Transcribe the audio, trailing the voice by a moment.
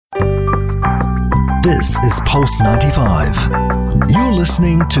This is Pulse 95. You're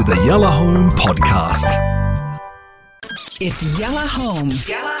listening to the Yellow Home Podcast. It's Yellow Home.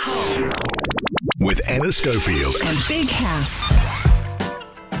 Yellow Home. With Ana Schofield. And Big House.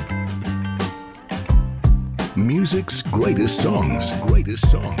 Music's greatest songs.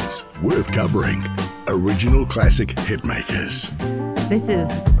 Worth covering. Original classic hitmakers. This is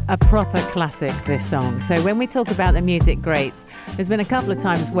a proper classic, this song. So when we talk about the music greats, there's been a couple of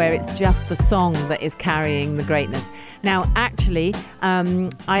times where it's just the song that is carrying the greatness. Now, actually,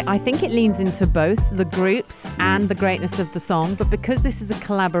 I think it leans into both the groups and the greatness of the song. But because this is a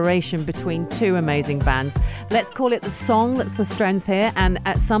collaboration between two amazing bands, let's call it the song that's the strength here. And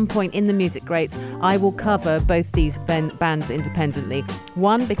at some point in the music greats, I will cover both these bands independently.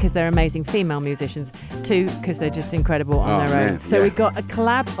 One, because they're amazing female musicians. Two, because they're just incredible on their own. So we've got a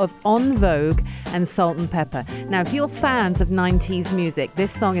collab of On Vogue and Salt-N-Pepa. Now, if you're fans of 90s music,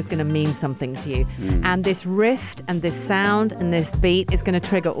 this song is going to mean something to you. And this riff and this sound and this beat is going to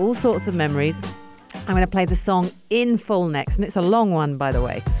trigger all sorts of memories. I'm going to play the song in full next, and it's a long one, by the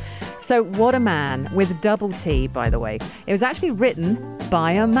way. So, What a Man, with double T, by the way. It was actually written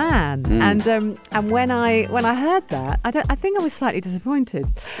by a man. And when I heard that, I think I was slightly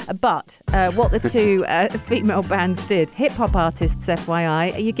disappointed. But what the two female bands did, hip-hop artists,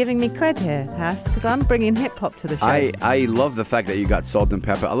 FYI, are you giving me cred here, Hass? Because I'm bringing hip-hop to the show. I love the fact that you got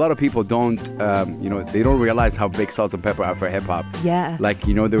Salt-N-Pepa. A lot of people don't, they don't realize how big Salt-N-Pepa are for hip-hop. Yeah. Like,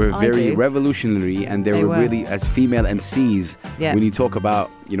 they were very revolutionary, and they were really, as female MCs, when you talk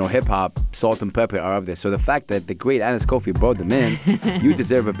about, hip-hop, Salt-N-Pepa are up there. So the fact that the great Ana Schofield brought them in, you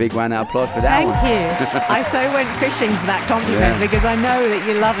deserve a big round of applause for that one. Thank you. I so went fishing for that compliment because I know that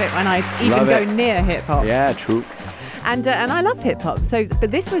you love it when I even go near hip-hop. Yeah, true. And I love hip hop. But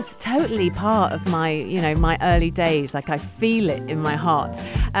this was totally part of my, my early days. Like I feel it in my heart.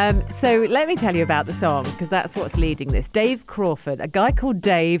 So let me tell you about the song, because that's what's leading this. Dave Crawford, a guy called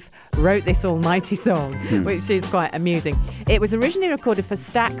Dave, wrote this almighty song, which is quite amusing. It was originally recorded for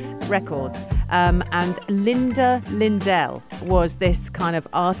Stax Records, and Linda Lindell was this kind of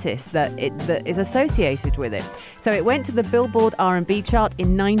artist that is associated with it. So it went to the Billboard R&B chart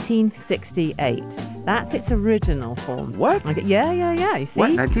in 1968. That's its original form. What? Yeah. You see?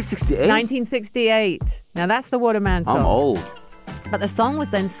 What? 1968? 1968. Now that's the What a Man song. I'm old. But the song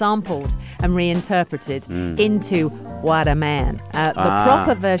was then sampled and reinterpreted into What a Man. The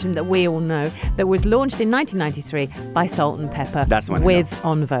proper version that we all know, that was launched in 1993 by Salt-N-Pepa. That's one with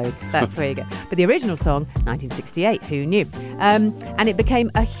On Vogue. That's where you go. But the original song, 1968, who knew? And it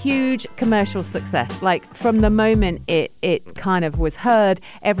became a huge commercial success. Like from the moment it kind of was heard,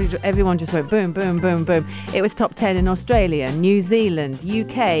 everyone just went boom, boom, boom, boom. It was top 10 in Australia, New Zealand,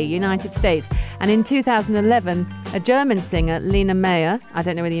 UK, United States. And in 2011, a German singer, Lena Meyer, I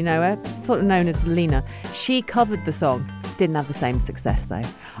don't know whether you know her, sort of known as Lena, she covered the song. Didn't have the same success though.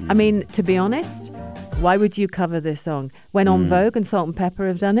 I mean, to be honest, why would you cover this song when On Vogue and Salt-N-Pepa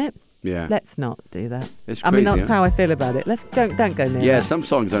have done it? Yeah. Let's not do that. It's crazy, I mean, that's how I feel about it. Don't go near Yeah, that. some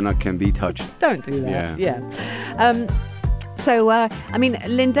songs can be touched. Don't do that. Yeah. I mean,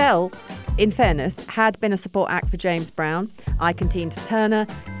 Lindell, in fairness, had been a support act for James Brown, Ike and Tina Turner,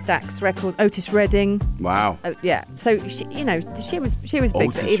 Stax Records, Otis Redding. Wow. Yeah. So she was big.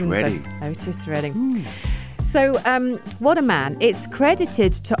 Otis but even Redding. So, Otis Redding. So, What a Man. It's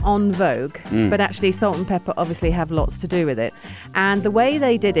credited to On Vogue, but actually Salt-N-Pepa obviously have lots to do with it. And the way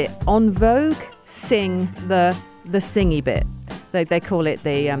they did it, On Vogue sing the singy bit. They call it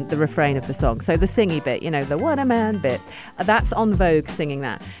the refrain of the song. So the singy bit, the What a Man bit, that's On Vogue singing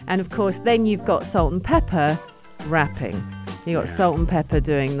that. And of course, then you've got Salt-N-Pepa rapping. You got Salt-N-Pepa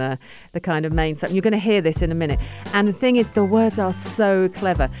doing the kind of main stuff. You're going to hear this in a minute. And the thing is, the words are so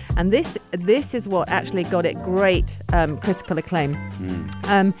clever. And this is what actually got it great critical acclaim.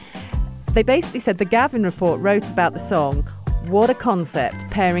 They basically said the Gavin Report wrote about the song, what a concept,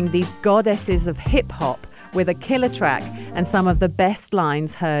 pairing these goddesses of hip-hop with a killer track and some of the best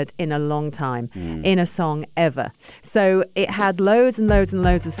lines heard in a long time in a song ever. So it had loads and loads and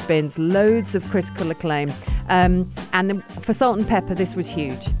loads of spins, loads of critical acclaim. And for Salt-N-Pepa, this was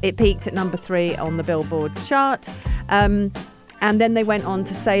huge. It peaked at number 3 on the Billboard chart. And then they went on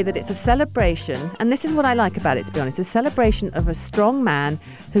to say that it's a celebration, and this is what I like about it, to be honest, a celebration of a strong man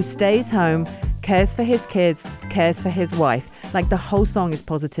who stays home, cares for his kids, cares for his wife. Like the whole song is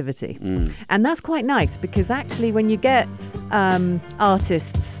positivity. And that's quite nice, because actually when you get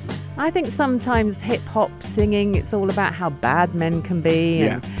artists, I think sometimes hip-hop singing, it's all about how bad men can be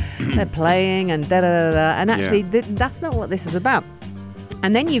and they're playing and da-da-da-da. And actually that's not what this is about.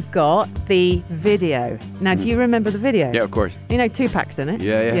 And then you've got the video. Now, do you remember the video? Yeah, of course. You know, Tupac's in it.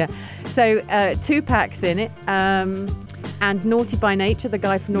 Yeah. So Tupac's in it. And Naughty by Nature, the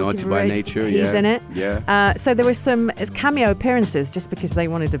guy from Naughty by Nature, he's in it. Yeah. So there were some cameo appearances just because they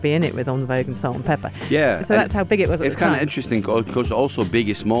wanted to be in it with On Vogue and Salt-N-Pepa. Yeah. So that's how big it was at the time. It's kind of interesting because also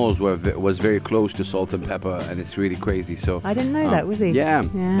Biggie Smalls was very close to Salt-N-Pepa, and it's really crazy. So I didn't know that, was he? Yeah.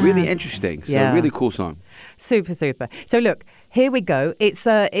 Really interesting. So really cool song. Super. So look, here we go. It's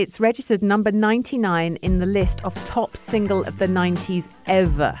registered number 99 in the list of top single of the 90s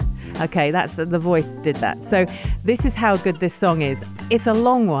ever. Okay, that's the Voice did that. So this is how good this song is. It's a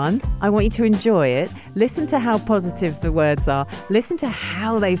long one. I want you to enjoy it. Listen to how positive the words are. Listen to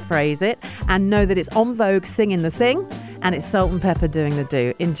how they phrase it, and know that it's On Vogue singing the sing, and it's Salt-N-Pepa doing the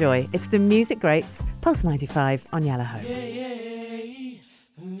do. Enjoy. It's the Music Greats, Pulse 95 on Yellow Home.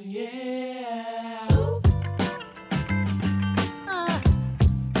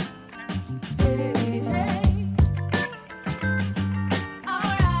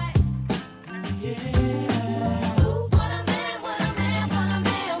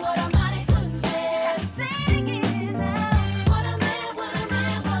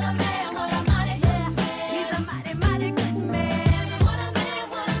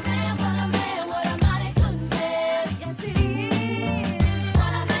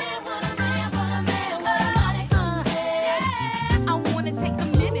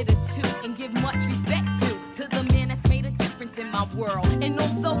 World. And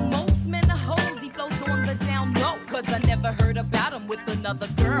although most men are hoes, he flows on the down low, cause I never heard about him with another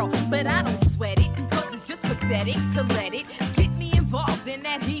girl. But I don't sweat it, because it's just pathetic to let it get me involved in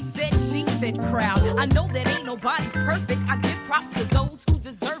that he said, she said crowd. I know that ain't nobody perfect. I give props to those who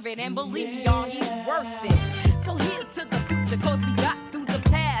deserve it, and believe me, y'all, he's worth it. So here's to the future, cause we got through the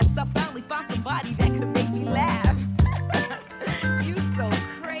past. I finally found somebody that could make me laugh. You so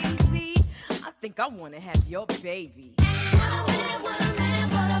crazy, I think I wanna have your baby.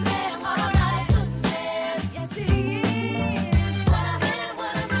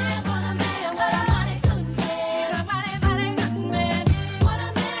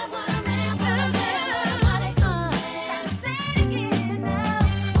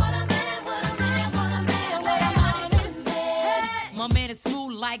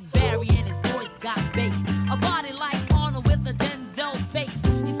 Like Barry and his voice got bass. A body like Arnold with a Denzel face.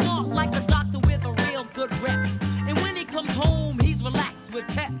 He's smart like a doctor with a real good rep. And when he comes home, he's relaxed with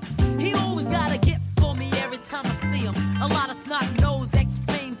pep. He always got a gift for me every time I see him. A lot of snot-nosed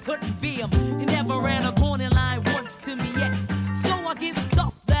ex-flames couldn't be him. He never ran a corner line once to me yet. So I give him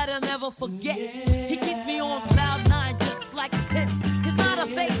stuff that I'll never forget. He keeps me on cloud nine just like a tip. He's not a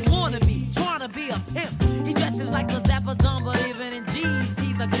fake wannabe, trying to be a pimp. He dresses like a dapper dumb, but even in jeans,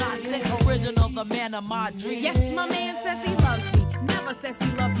 a godsend original, the man of my dreams. Yes, my man says he loves me. Never says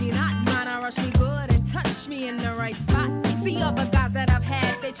he loves me not. Mine, I rush me good and touch me in the right spot. See other guys that I've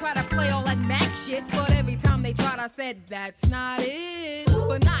had, they try to play all that Mac shit, but every time they tried, I said, that's not it.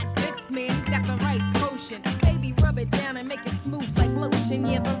 But not this man, he's got the right potion. Baby, rub it down and make it smooth like lotion.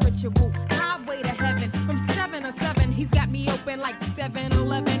 Yeah, the ritual, highway to heaven. From 7 to 7, he's got me open like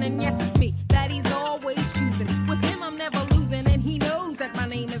 7-Eleven. And yes, it's me that he's always choosing. With him, I'm never losing, and he knows that my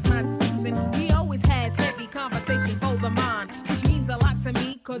name is not Susan. He always has heavy conversation for the mind, which means a lot to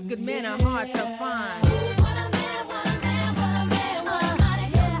me, cause good men are hard to find. What a man, what a man, what a man, what a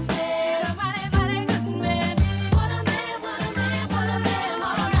mighty good man. A mighty, mighty good man. What a man, what a man, what a man,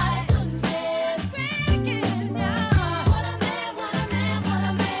 what a mighty good man. Sing it now. What a man, what a man, what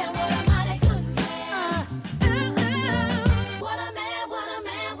a man, what a mighty good man. What a man, what a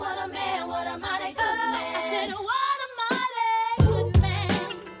man, what a man, what a mighty good man. I said, what a mighty good man.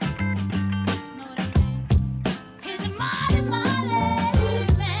 Know what I'm saying? He's a mighty, mighty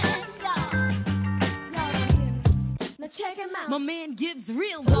good man, y'all. Y'all don't hear me. Now check him out. My man gives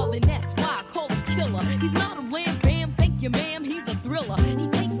real love, and that's why I call him killer. He's not a wham bam, thank you ma'am, he's a thriller. He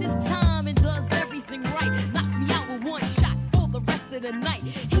takes his time and does everything right. Knocks me out with one shot for the rest of the night.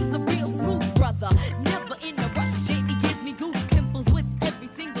 He's a real smooth brother, never in a rush. Shit, he gives me goose pimples with every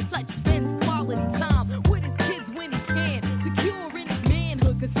single touch. Spends quality time with his kids when he can. Secure in his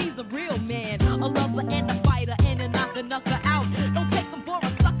manhood, cause he's a real man. A lover and a fighter and a knocker out. Don't take him for a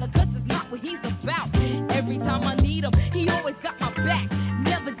sucker, cause it's not what he's about. Every time I need him, he always got my back.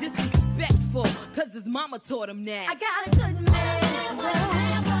 Never disrespectful, cause his mama taught him that. I got a good man. What a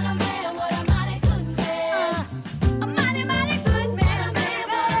man, what a man, what a mighty good man. A mighty, mighty good man,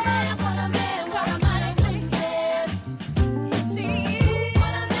 baby. What a man, what a mighty good man. You see,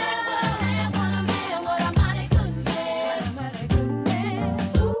 what a man, what a man, what a mighty good man. What a mighty good man.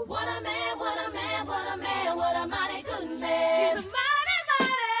 What a man, what a man, what a man, what a mighty good man. He's a mighty,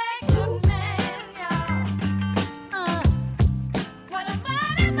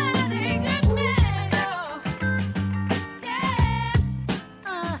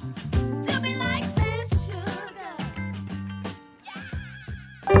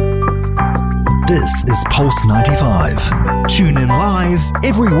 This is Pulse 95. Tune in live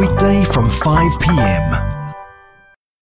every weekday from 5 p.m.